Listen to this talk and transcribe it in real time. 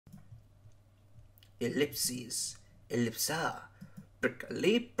ellipses, ellipsa,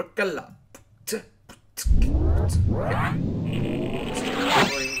 prickly, prickala.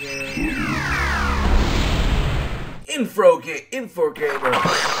 Info gamer.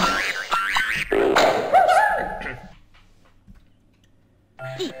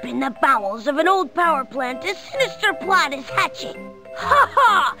 Deep in the bowels of an old power plant, a sinister plot is hatching. Ha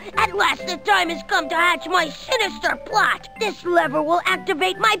ha! At last the time has come to hatch my sinister plot. This lever will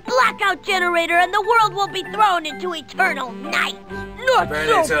activate my blackout generator and the world will be thrown into eternal night. Not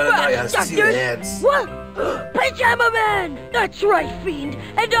so fast, Doctor! What? Pajama Man! That's right, Fiend.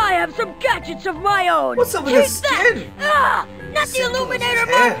 And I have some gadgets of my own. What's up with his skin? Ah! Not the Illuminator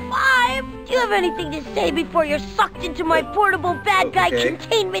Mark 5! Do you have anything to say before you're sucked into my portable bad guy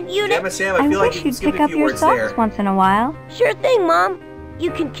containment unit? Damn it, Sam, I feel like wish you'd pick up your socks once in a while. Sure thing, Mom.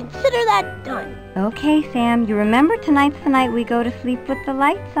 You can consider that done. Okay, Sam, you remember tonight's the night we go to sleep with the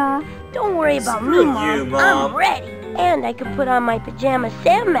lights off. Don't worry about me, Mom. I'm ready. And I can put on my Pajama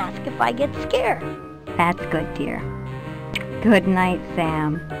Sam mask if I get scared. That's good, dear. Good night,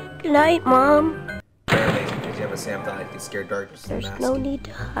 Sam. Good night, Mom. Pajama Sam thought I'd get scared darkness. There's no need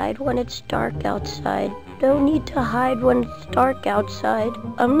to hide when it's dark outside. No need to hide when it's dark outside.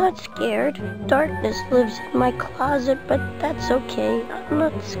 I'm not scared. Darkness lives in my closet, but that's okay. I'm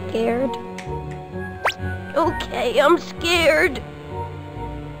not scared. Okay, I'm scared.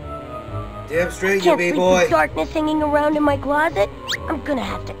 Damn straight, you big boy. With darkness hanging around in my closet. I'm gonna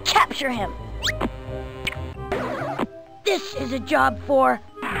have to capture him. This is a job for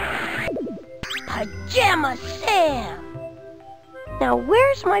Pajama Sam. Now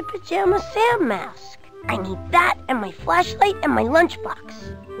where's my Pajama Sam mask? I need that and my flashlight and my lunchbox.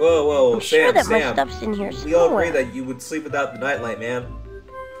 Whoa, I'm sure that Sam. my stuff's in here somewhere. We all agree that you would sleep without the nightlight, man.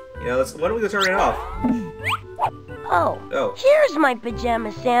 You know, why don't we go turn it off? Oh. Here's my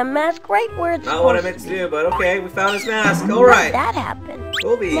Pajama Sam mask right where it's Not what I meant to do, but okay, we found his mask. Alright. That happened.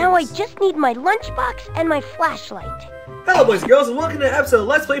 Cool beans. Now I just need my lunchbox and my flashlight. Hello, boys and girls, and welcome to an episode of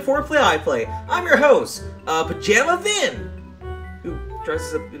Let's Play for Play IPLAY. I'm your host, Pajama Vin, who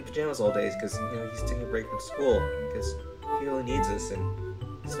dresses up in pajamas all days because, you know, he's taking a break from school because he really needs us and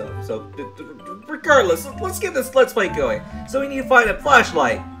stuff. So, regardless, let's get this Let's Play going. So we need to find a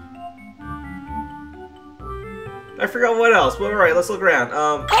flashlight. I forgot what else. Well, alright, let's look around.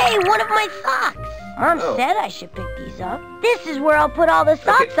 Hey, one of my socks! Mom said I should pick these up. This is where I'll put all the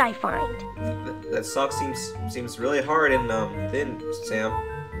socks I find. That sock seems really hard and thin, Sam.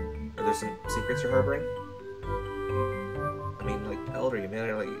 Are there some secrets you're harboring? I mean, like, how old are you, man?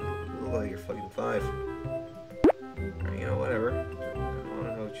 You're like, you look like you're fucking 5. Or, you know, whatever. I don't want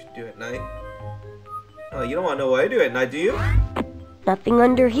to know what you do at night. Oh, you don't want to know what I do at night, do you? Nothing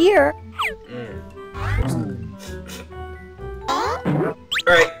under here.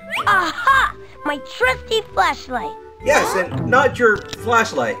 Alright. Aha! My trusty flashlight. Yes, and not your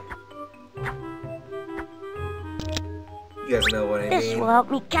flashlight. You guys know what I mean. This will help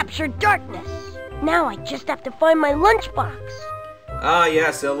me capture darkness. Now I just have to find my lunchbox. Ah,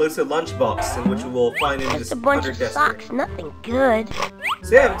 yes, a elusive lunchbox, in which we will find in this just a bunch of socks, nothing good.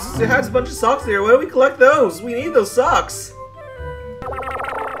 Sam, it has a bunch of socks there. Why don't we collect those? We need those socks.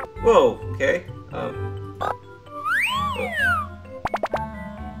 Whoa, okay. I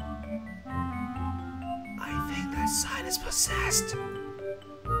think that sign is possessed.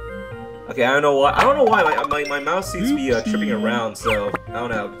 Okay, I don't know why my mouse seems to be tripping around, so I don't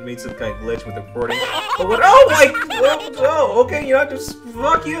know. It made some kind of glitch with the recording. But what? Oh my! Oh, okay, you know, just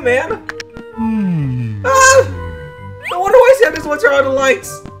fuck you, man. Ah! No wonder why Sam doesn't want to turn on the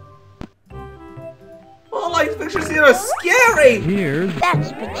lights. All lights pictures here are scary.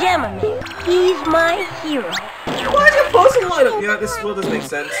 That's Pajama Man. He's my hero. Why is your post light up? Yeah, this still doesn't make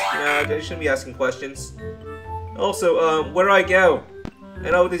sense. I shouldn't be asking questions. Also, where do I go? I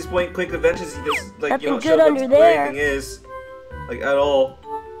know with these point-click adventures, you just, like, you don't show what anything is. Like, at all.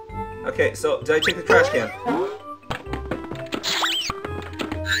 Okay, so, did I check the trash can?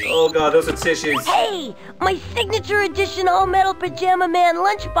 Oh god, those are tissues. Hey! My signature edition all-metal Pajama Man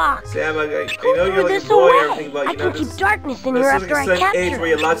lunchbox! Sam, I know you're like a boy and everything, but, you know, I can keep darkness in here after I capture age where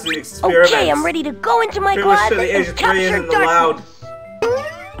you're allowed to do it. experiments. Okay, I'm ready to go into my closet and capture darkness.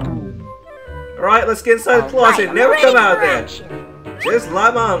 Alright, let's get inside the closet and never come out of there. Just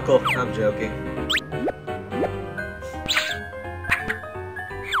like my uncle. I'm joking.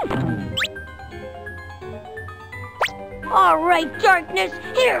 Alright, darkness,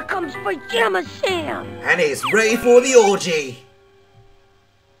 here comes Pajama Sam! And he's ready for the orgy!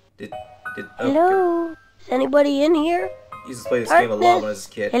 Hello? Is anybody in here? I used to play this game a lot when I was a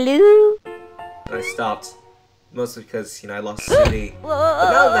kid. Hello? And I stopped. Mostly because, you know, I lost CD.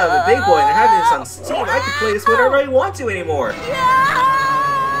 But now that big boy and they're having this on Steam. I can play this whenever I want to anymore.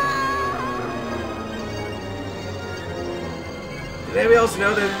 Did anybody else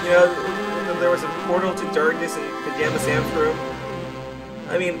know that, that there was a portal to darkness in Pajama Sam's room?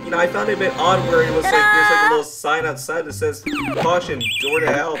 I mean, I found it a bit odd where it was like there's like a little sign outside that says "Caution, door to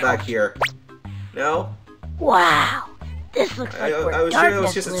hell" back here. No? Wow. This looks like where I was sure it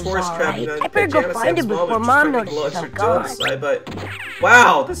was darkness just a lives, tourist all trap. right. I better go find it before Mom notices I'm gone. But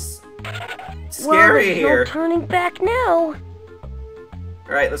wow, this is scary there's here. No turning back now. All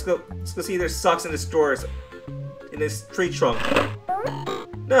right, let's go. Let's go see if there's socks in this drawers, in this tree trunk.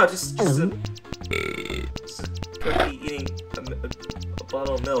 No, just a cookie eating a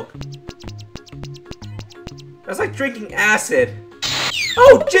bottle of milk. That's like drinking acid.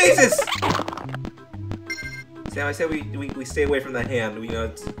 Oh Jesus! Sam, I said we stay away from that hand.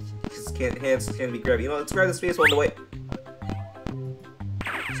 Hands can be grabbed. Let's grab the space while on the way.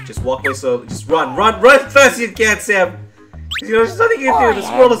 Just walk away slowly. Just run as fast as you can, Sam. There's nothing you can do. This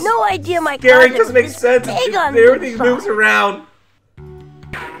world is no idea my scary. It doesn't make sense. Everything moves around.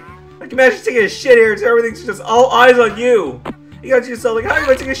 I can imagine taking a shit here. So everything's just all eyes on you. You got yourself like, how are you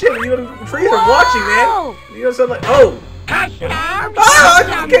going to take a shit? The trees are watching, man. Something like, oh. Okay,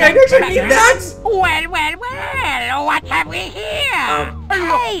 I actually need that! Well, what have we here?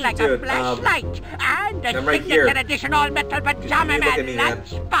 Hey, Like a flashlight and a right here. signature additional metal Pajama Man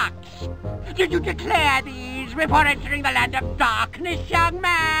lunchbox. Did you declare these before entering the land of darkness, young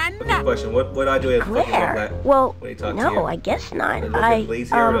man? What's the question? What do I do with that? Well, when he talks to you? no, I guess not. Look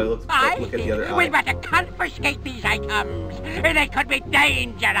at look at the other We eye. better confiscate these items. They could be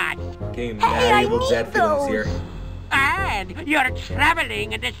dangerous. Getting Hey, mad I evil need dead feelings those. here. And you're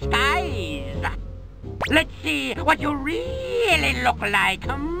traveling in disguise. Let's see what you really look like,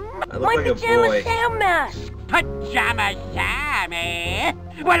 I look My like a Pajama boy. Sam mask. Pajama Sam, eh?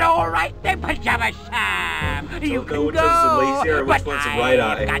 Well, alright then, Pajama Sam. You Don't know can which one's the go, lazy or which but one's the right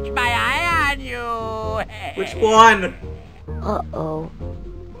eye. I've got my eye on you. Which one? Uh-oh.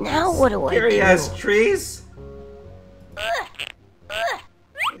 Now what do I Scary do? ass trees?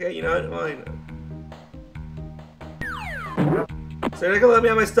 Okay, you know what? Fine. So you're not gonna let me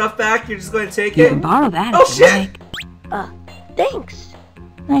have my stuff back? You're just gonna take You it? can borrow that Oh if you shit! like. Thanks.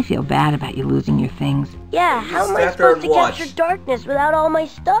 I feel bad about you losing your things. Yeah, how am I Stand there supposed to and watch. capture darkness without all my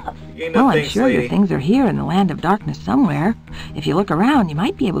stuff? You ain't no Oh, I'm thanks, sure lady. your things are here in the land of darkness somewhere. If you look around, you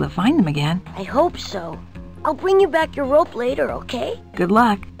might be able to find them again. I hope so. I'll bring you back your rope later, okay? Good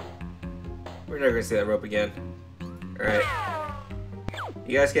luck. We're never gonna see that rope again. Alright.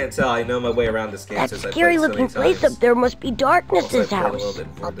 You guys can't tell, I know my way around this game That since I scary played so looking many place times. up there must be Darkness's Also, I played a house. little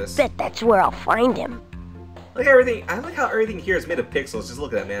bit before I'll this. bet that's where I'll find him. Look at everything. I like how everything here is made of pixels. Just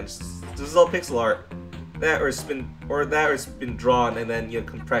look at that, man. This is all pixel art. That or it's been drawn and then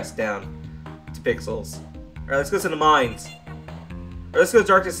compressed down to pixels. All right, let's go to the mines. Or let's go to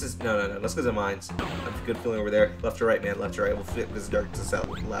darkness. No. Let's go to the mines. I have a good feeling over there. Left or right, man. Left or right. We'll fit this darkness out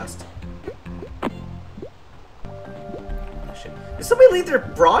last. Oh, shit. Did somebody leave their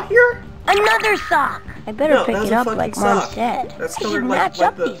bra here? Another sock! I better No, pick that's it a up fucking like Mom sock. said. That's I should colored like- match like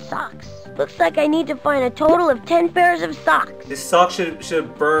up the- these socks. Looks like I need to find a total of 10 pairs of socks. This sock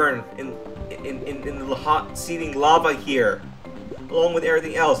should burn in the hot seething lava here, along with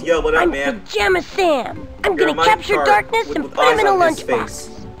everything else. Yo, what up, I'm man? Pajama Sam. I'm You're a gonna capture minecart darkness with and eyes put him in a on his lunchbox. face.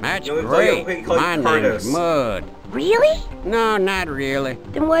 That's You know, great. we call you My Cardos. name's Mud. Really? No, not really.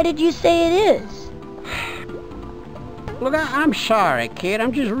 Then why did you say it is? Look, I'm sorry, kid.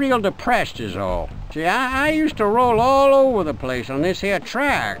 I'm just real depressed is all. See, I used to roll all over the place on this here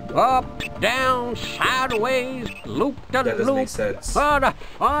track. Up, down, sideways, loop-de-loop. That doesn't make sense. Oh, the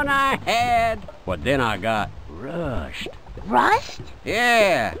fun I had. But then I got rushed. Rust?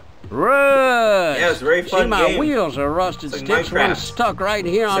 Yeah, rust. Yeah, it's a very fun See, my game. wheels are rusted It's like sticks when Minecraft. stuck right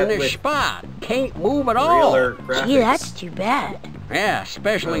here on Except this with spot. Can't move at all. Realer graphics. Gee, that's too bad. Yeah,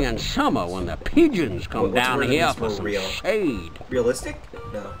 especially in summer when the pigeons come What's down the word here that for means some more real? shade. Realistic?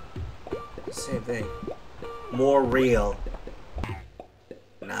 No. Same thing. More real.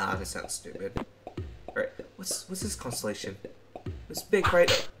 Nah, that sounds stupid. Alright, what's this constellation? This big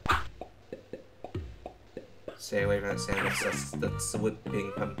bright. Stay away from that sand. That's the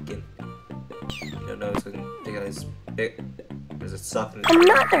wood-being pumpkin. You don't know it's gonna take out his big. There's a sock in his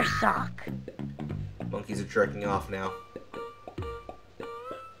Another sock. Monkeys are jerking off now.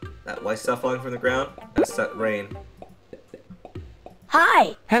 That white stuff falling from the ground? That's that rain.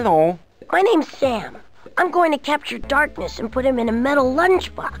 Hi, Hello. my name's Sam. I'm going to capture darkness and put him in a metal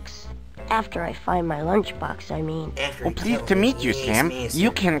lunchbox. After I find my lunchbox, I mean. Oh, pleased to meet you, Sam.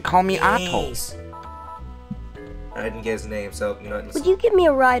 You can call me Otto. I didn't get his name, so you know. Would you give me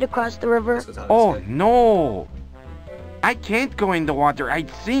a ride across the river? Let's go talk to Oh, this guy. no. I can't go in the water. I'd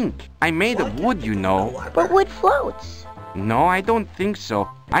sink. I made of wood, you know. But wood floats. No, I don't think so.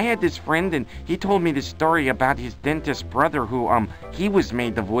 I had this friend and he told me this story about his dentist brother who, he was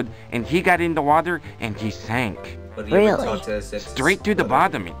made of wood and he got in the water and he sank. But you ever Really? talk to us, it's Straight to the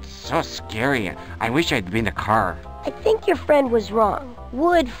bottom. It's so scary. I wish I'd been a car. I think your friend was wrong.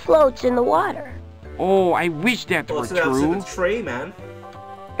 Wood floats in the water. Oh, I wish that Well, were it's an true. absolute tray, man.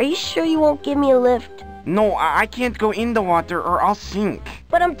 Are you sure you won't give me a lift? No, I can't go in the water or I'll sink.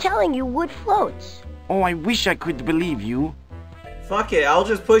 But I'm telling you, wood floats. Oh, I wish I could believe you. Fuck it, I'll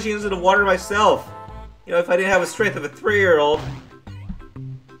just push you into the water myself. You know, if I didn't have the strength of a 3-year-old.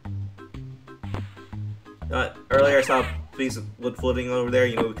 Earlier I saw a piece of wood floating over there.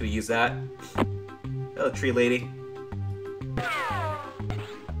 You know, we could have used that. Oh, tree lady.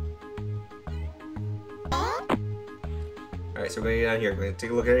 Alright, so we're gonna get down here. We're gonna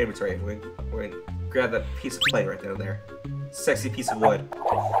take a look at our inventory. We're gonna grab that piece of clay right down there. Sexy piece of wood.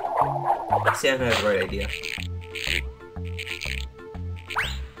 Sam has the right idea.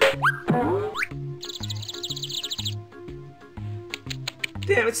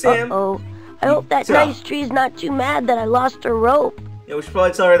 Damn it, Sam! Uh-oh. I hope that Sarah. nice tree's not too mad that I lost her rope. Yeah, we should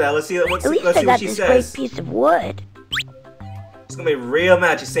probably tell her that. Let's see. Let's At least see I what got she this says. great piece of wood. It's gonna be real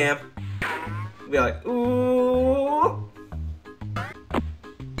mad at you, Sam. Be like, ooh.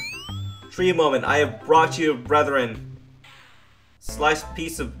 Tree moment. I have brought you, brethren. Sliced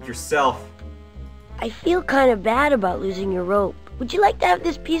piece of yourself. I feel kind of bad about losing your rope. Would you like to have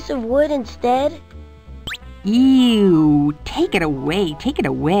this piece of wood instead? Ew. Take it away. Take it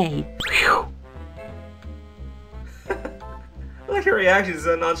away. Phew. I like her reaction is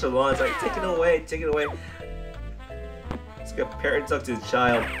so nonchalant. It's like, take it away, take it away. It's like a parent talk to the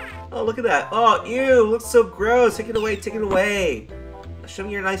child. Oh, look at that. Oh, ew, looks so gross. Take it away, take it away. Show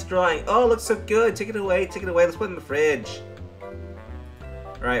me your nice drawing. Oh, looks so good. Take it away, take it away. Let's put it in the fridge.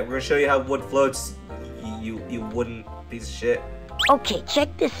 Alright, we're gonna show you how wood floats. You wooden piece of shit. Okay,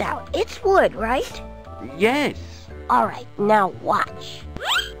 check this out. It's wood, right? Yes. Alright, now watch.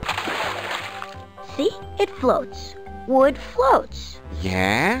 See? It floats. Wood floats.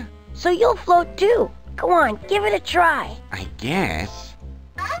 Yeah? So you'll float too. Go on, give it a try. I guess.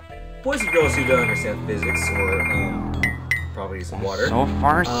 Boys and girls who don't understand physics or properties of water. So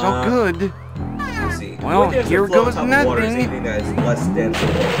far, so good. Let's see. Well, Wood that here float on goes top of water is nothing. anything that is less dense than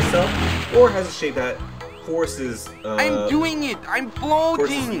water itself, or has a shape that forces. I'm doing it. I'm Forces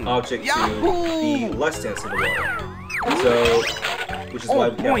floating. the object Yahoo! to be less dense in the water. So, which is why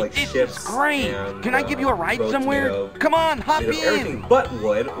we have boy, like this ships. is great. And, Can I give you a ride boats somewhere? made of- Come on, hop made of in. everything but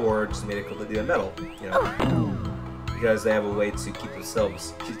wood, or just made it completely of metal. You know, because they have a way to keep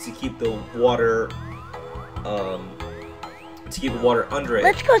themselves to keep the water, to keep the water under it.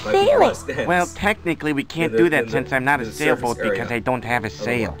 Let's go by being sailing. less dense. Well, technically, we can't In do the- that in since the- I'm not in a the surface sailboat because area I don't have a of the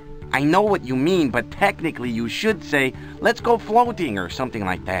sail. water. I know what you mean, but technically you should say, let's go floating or something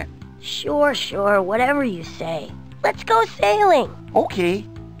like that. Sure, sure, whatever you say. Let's go sailing. Okay.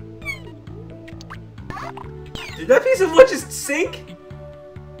 Did that piece of wood just sink?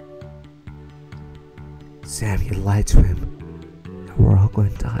 Sam, you lied to him. We're all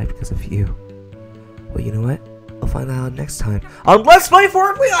going to die because of you. Well, you know what? I'll find out next time on Let's Play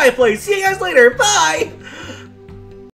for IPLAY. See you guys later. Bye!